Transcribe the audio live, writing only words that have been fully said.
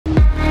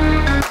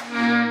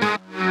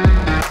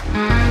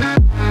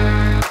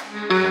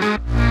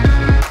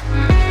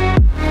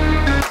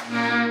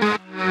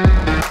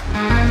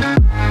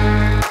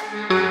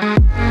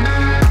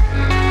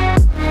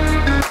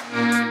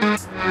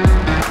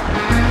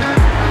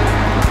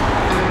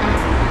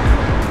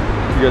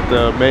You got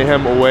the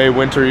Mayhem away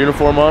winter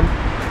uniform on?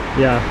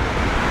 Yeah.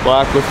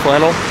 Black with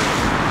flannel?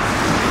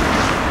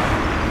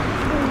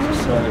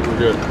 So I think we're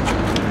good.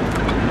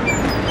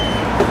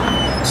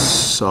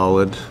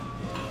 Solid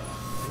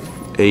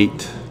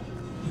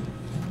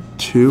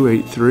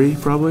 8.2, 8.3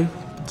 probably.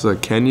 It's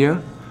like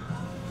Kenya.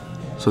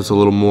 So it's a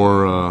little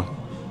more, I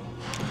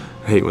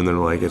hate when they're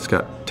like, it's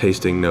got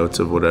tasting notes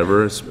of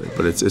whatever,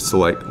 but it's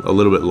like a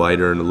little bit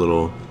lighter and a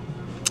little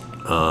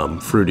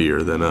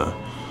fruitier than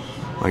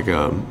like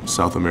a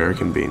South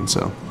American bean.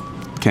 So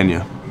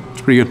Kenya, it's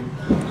pretty good.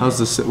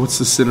 What's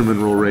the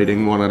cinnamon roll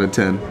rating? 1 out of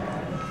 10.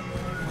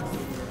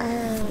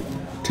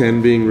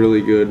 10 being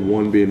really good,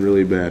 1 being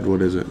really bad.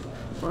 What is it?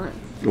 1.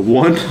 A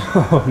 1?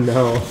 Oh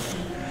no.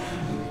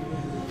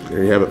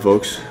 There you have it,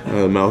 folks. Out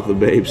of the mouth of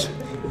the babes.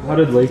 How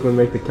did Lakeland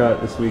make the cut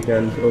this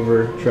weekend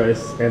over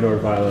Trice and or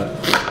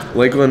Violet?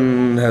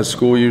 Lakeland has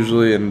school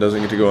usually and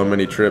doesn't get to go on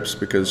many trips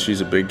because she's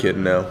a big kid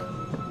now.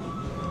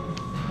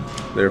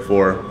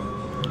 Therefore,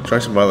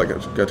 Trice and Violet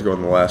got to go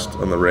on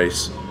the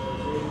race.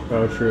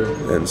 Oh, true.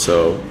 And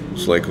so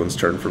it's Lakeland's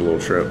turn for a little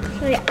trip.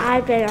 Actually,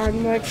 I've been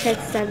on more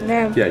trips than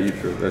them. Yeah,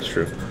 true. That's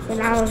true. When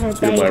I was a You're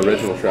baby. my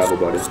original travel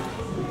buddy.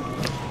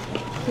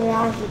 When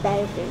I was a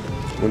baby.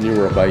 When you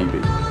were a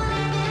baby.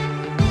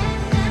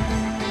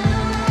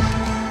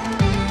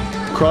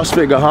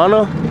 CrossFit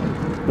Gahana,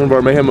 one of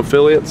our Mayhem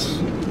affiliates.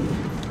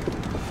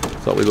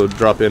 Thought we'd go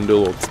drop in,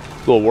 do a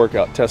little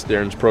workout, test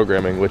Darren's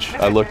programming, which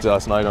I looked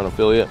last night on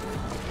affiliate.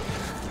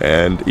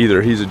 And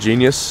either he's a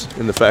genius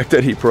in the fact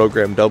that he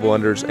programmed double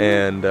unders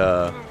and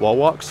wall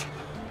walks,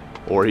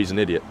 or he's an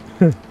idiot.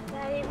 They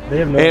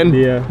have no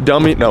idea.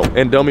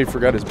 And Dummy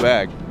forgot his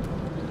bag.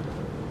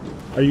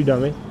 Are you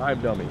Dummy?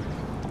 I'm Dummy.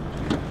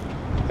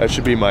 That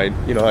should be my,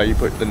 you know how you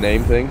put the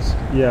name things?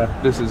 Yeah.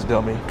 This is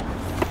Dummy.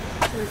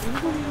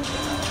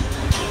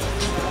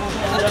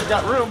 I've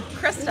got room.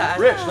 Krista.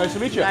 Rich, nice to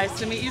meet you. Nice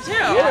to meet you too.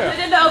 Yeah. We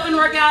did the open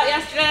workout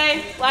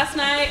last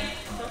night.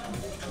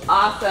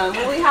 Awesome.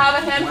 Well, we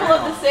have a handful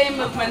of the same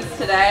movements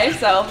today,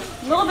 so a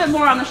little bit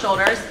more on the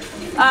shoulders.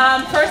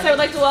 First, I would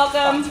like to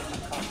welcome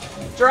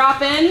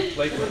drop-in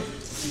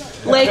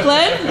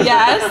Lakeland,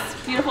 yes,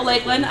 beautiful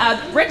Lakeland.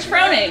 Rich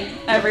Froning,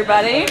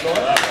 everybody.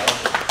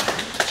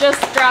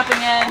 Just dropping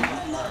in.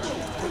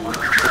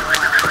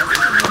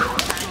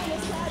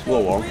 It's a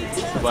little long.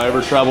 Have I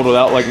ever traveled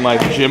without like my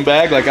gym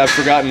bag? Like I've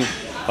forgotten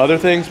other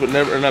things, but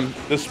never. And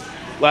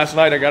last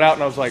night I got out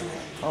and I was like,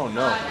 oh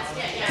no,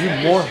 you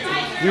moron.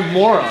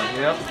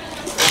 Yep.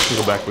 I'll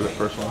go back with it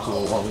first one. It's a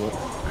little long.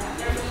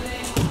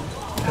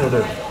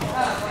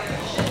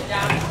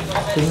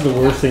 This is the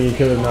worst thing you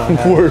could have not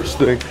had. Worst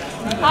thing.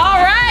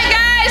 All right,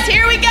 guys,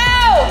 here we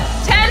go.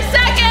 10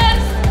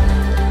 seconds.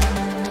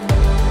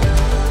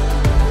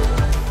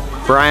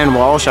 Brian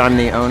Walsh, I'm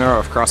the owner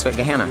of CrossFit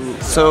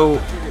Gahana. So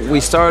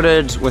we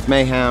started with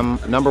Mayhem.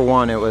 Number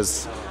one, it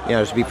was,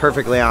 to be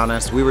perfectly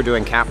honest, we were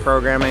doing CAP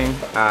programming.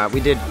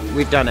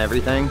 We've done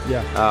everything.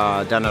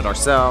 Yeah. Done it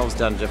ourselves,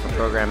 done different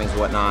programmings,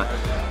 whatnot.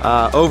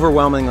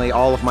 Overwhelmingly,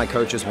 all of my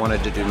coaches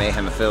wanted to do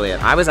Mayhem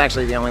affiliate. I was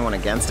actually the only one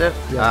against it,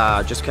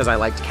 just because I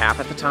liked CAP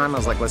at the time. I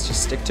was like, let's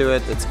just stick to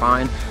it, it's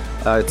fine.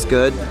 It's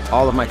good.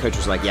 All of my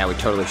coaches were like, yeah, we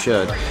totally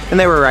should. And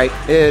they were right.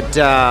 It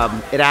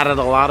added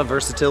a lot of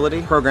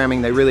versatility.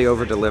 Programming, they really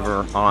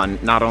over-deliver on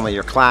not only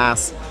your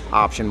class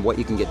option, what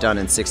you can get done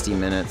in 60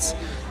 minutes,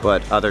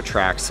 but other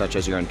tracks such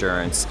as your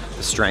endurance.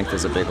 The strength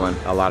is a big one.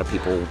 A lot of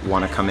people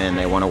want to come in,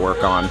 they want to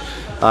work on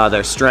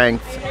their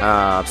strength,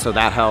 so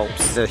that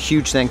helps. The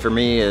huge thing for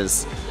me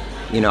is,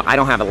 I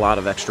don't have a lot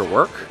of extra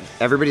work.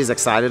 Everybody's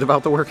excited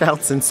about the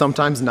workouts and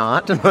sometimes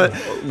not, but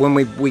when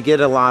we get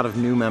a lot of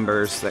new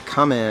members that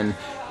come in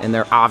and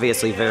they're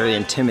obviously very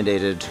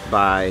intimidated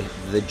by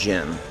the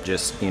gym.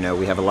 Just,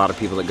 we have a lot of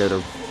people that go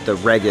to the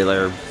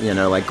regular,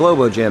 like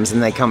Globo gyms,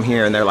 and they come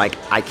here and they're like,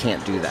 I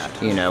can't do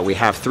that. We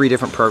have 3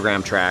 different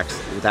program tracks.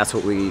 That's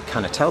what we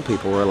kind of tell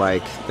people. We're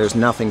like, there's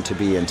nothing to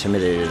be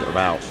intimidated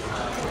about.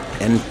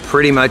 And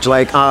pretty much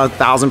like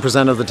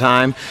 1,000% of the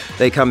time,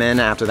 they come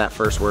in after that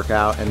first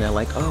workout and they're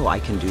like, oh,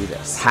 I can do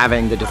this.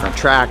 Having the different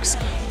tracks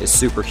is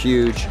super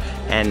huge,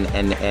 and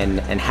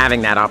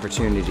having that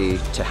opportunity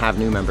to have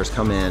new members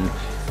come in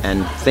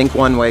and think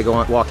one way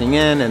walking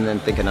in and then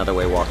think another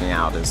way walking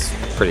out is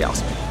pretty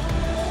awesome.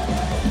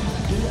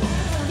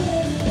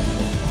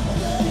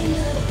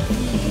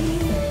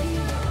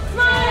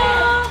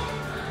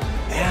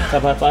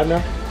 Top high five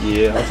now?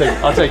 Yeah,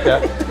 I'll take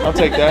that. I'll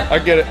take that. I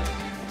get it.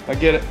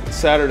 It's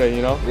Saturday,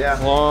 Yeah.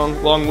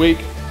 Long week.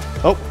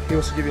 Oh, he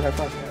wants to give you a high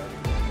five.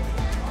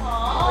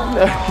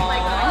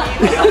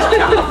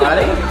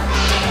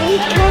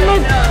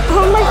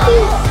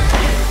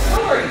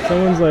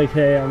 Someone's like,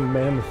 hey, I'm a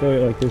Mayhem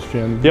affiliate like this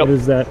gym. Yep. What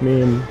does that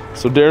mean?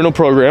 So Darren will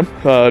program.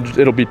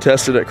 It'll be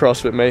tested at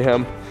CrossFit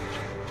Mayhem.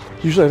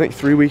 Usually I think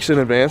 3 weeks in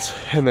advance,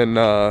 and then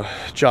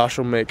Josh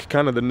will make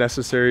kind of the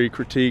necessary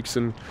critiques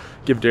and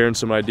give Darren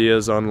some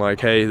ideas on like,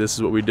 hey, this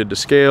is what we did to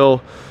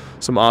scale,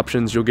 some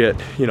options you'll get,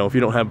 if you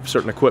don't have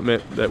certain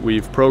equipment that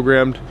we've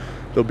programmed,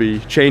 There'll be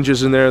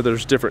changes in there.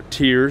 There's different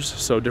tiers,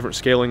 so different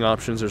scaling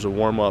options. There's a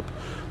warm-up,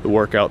 the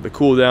workout, the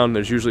cool down.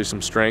 There's usually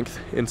some strength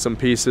in some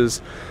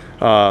pieces.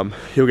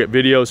 You'll get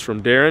videos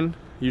from Darren,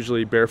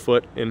 usually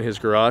barefoot in his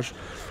garage,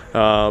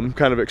 kind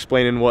of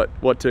explaining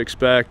what to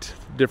expect,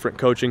 different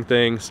coaching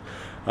things.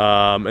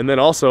 And then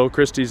also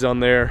Christy's on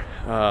there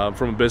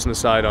from a business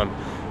side on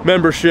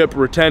membership,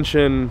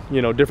 retention,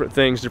 you know, different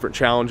things, different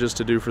challenges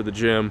to do for the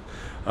gym,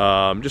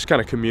 just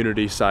kind of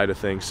community side of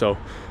things. So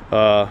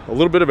a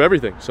little bit of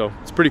everything. So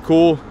it's pretty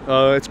cool.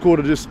 It's cool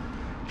to just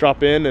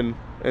drop in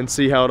and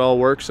see how it all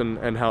works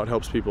and how it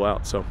helps people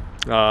out. So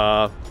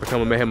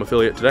become a Mayhem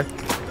affiliate today.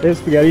 Is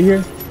Spaghetti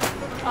here?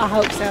 I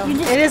hope so.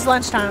 It is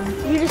lunchtime.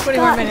 You just 20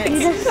 more minutes. You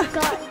just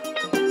got.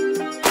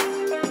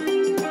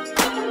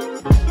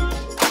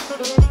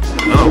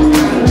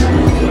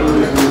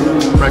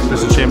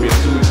 Breakfast of Champions.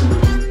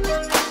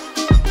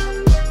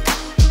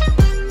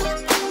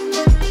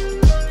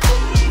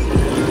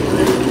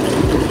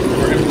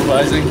 We're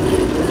improvising.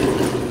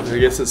 It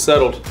gets it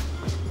settled.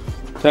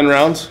 10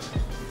 rounds.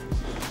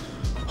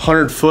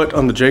 100 foot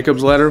on the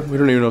Jacob's ladder. We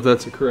don't even know if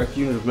that's a correct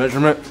unit of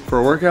measurement for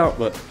a workout,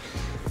 but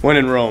when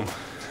in Rome,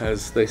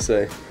 as they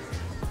say.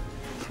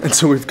 And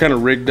so we've kind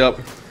of rigged up.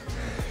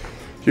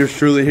 Yours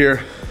truly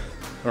here.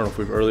 I don't know if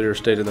we've earlier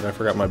stated that I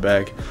forgot my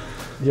bag.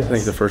 Yes. I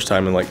think the first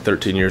time in like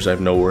 13 years I have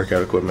no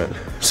workout equipment.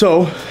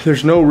 So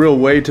there's no real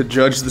way to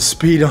judge the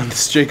speed on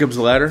this Jacob's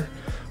ladder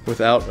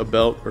without a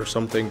belt or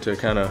something to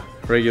kind of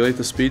regulate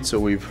the speed. So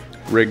we've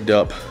rigged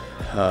up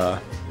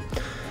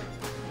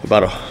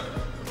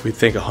we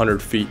think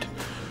 100 feet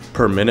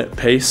per minute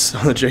pace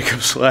on the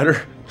Jacob's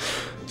ladder.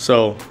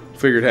 So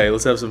figured, hey,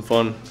 let's have some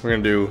fun. We're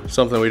gonna do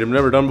something we've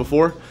never done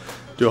before.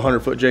 Do a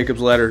 100-foot Jacob's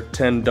ladder,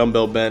 10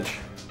 dumbbell bench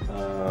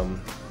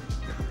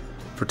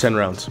for 10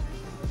 rounds.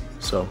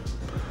 So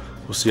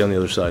we'll see you on the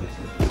other side.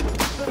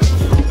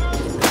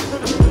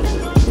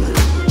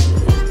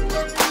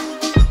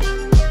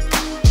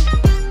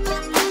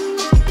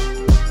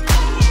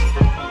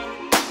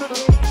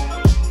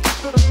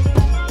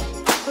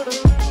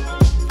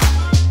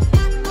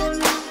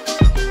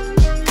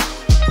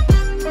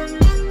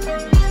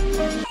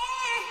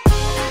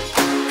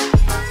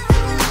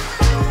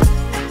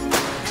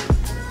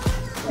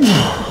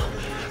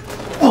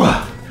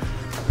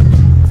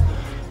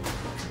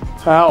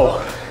 Ow.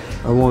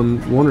 I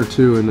won 1 or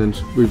 2 and then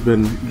we've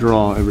been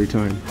draw every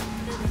time.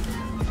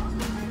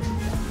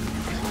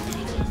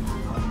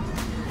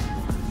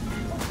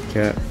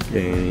 Cat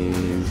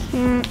game.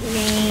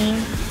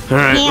 All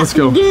right, let's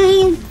go.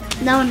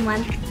 No one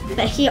won,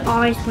 but he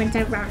always wins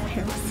at rock,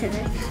 paper,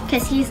 scissors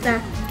because he's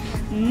the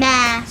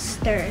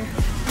master.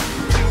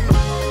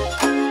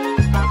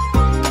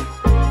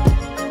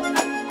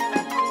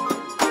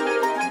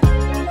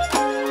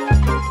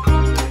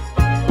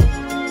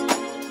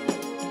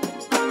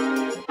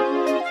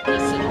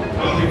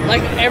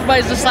 Like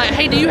everybody's just like,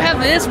 hey, do you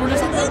have this? We're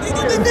just like 3,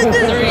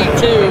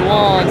 2,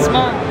 1,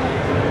 smile.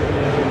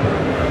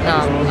 No,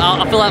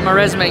 I'll fill out my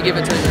resume and give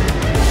it to you.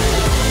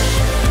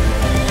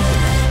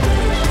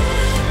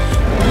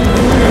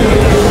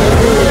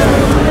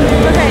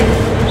 Okay.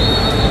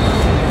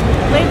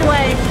 Lead the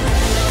way.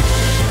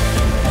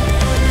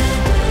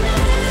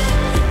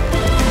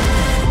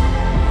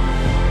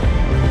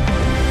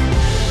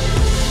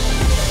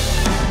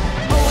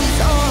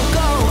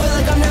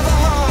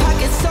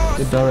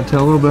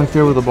 Donatello back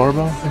there with a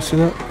barbell. You see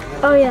that?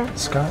 Oh yeah.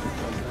 Scott.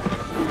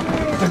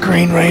 The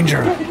Green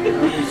Ranger.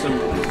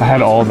 I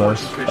had all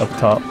those up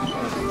top.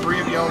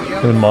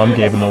 And Mom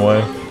gave them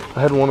away.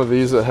 I had one of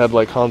these that had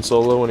like Han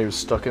Solo when he was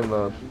stuck in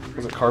the,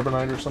 was it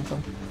carbonite or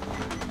something?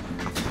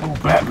 Oh,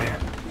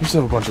 Batman. I used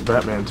to have a bunch of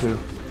Batman too.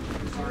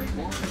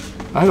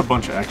 I had a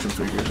bunch of action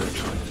figures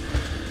actually.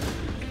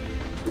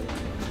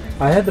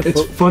 I had the.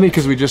 It's funny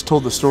because we just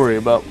told the story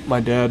about my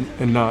dad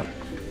and not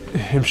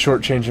him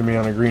shortchanging me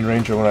on a Green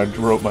Ranger when I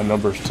wrote my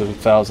numbers to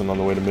 1,000 on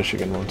the way to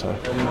Michigan one time.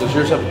 Does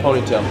yours have a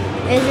ponytail?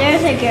 Is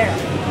yours a girl?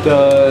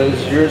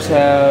 Does yours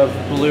have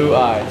blue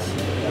eyes?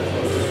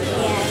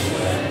 Yes.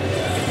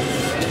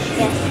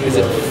 Yes. Is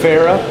it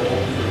Farrah?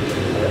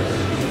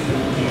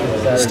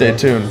 Stay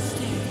tuned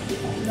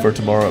for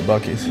tomorrow at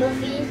Buc-ee's.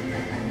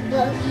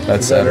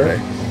 That's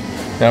Saturday.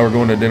 Now we're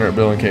going to dinner at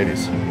Bill and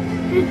Katie's. Okay.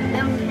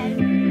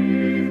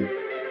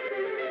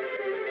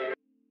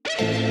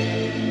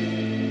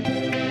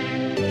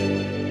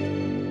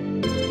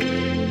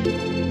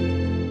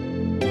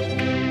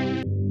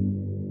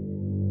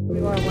 We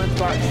are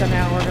lunchbox, so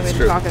now we're going to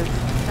be talking.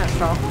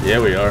 That's all. Yeah,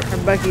 we are. Or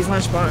Bucky's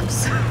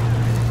lunchbox.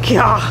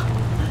 God.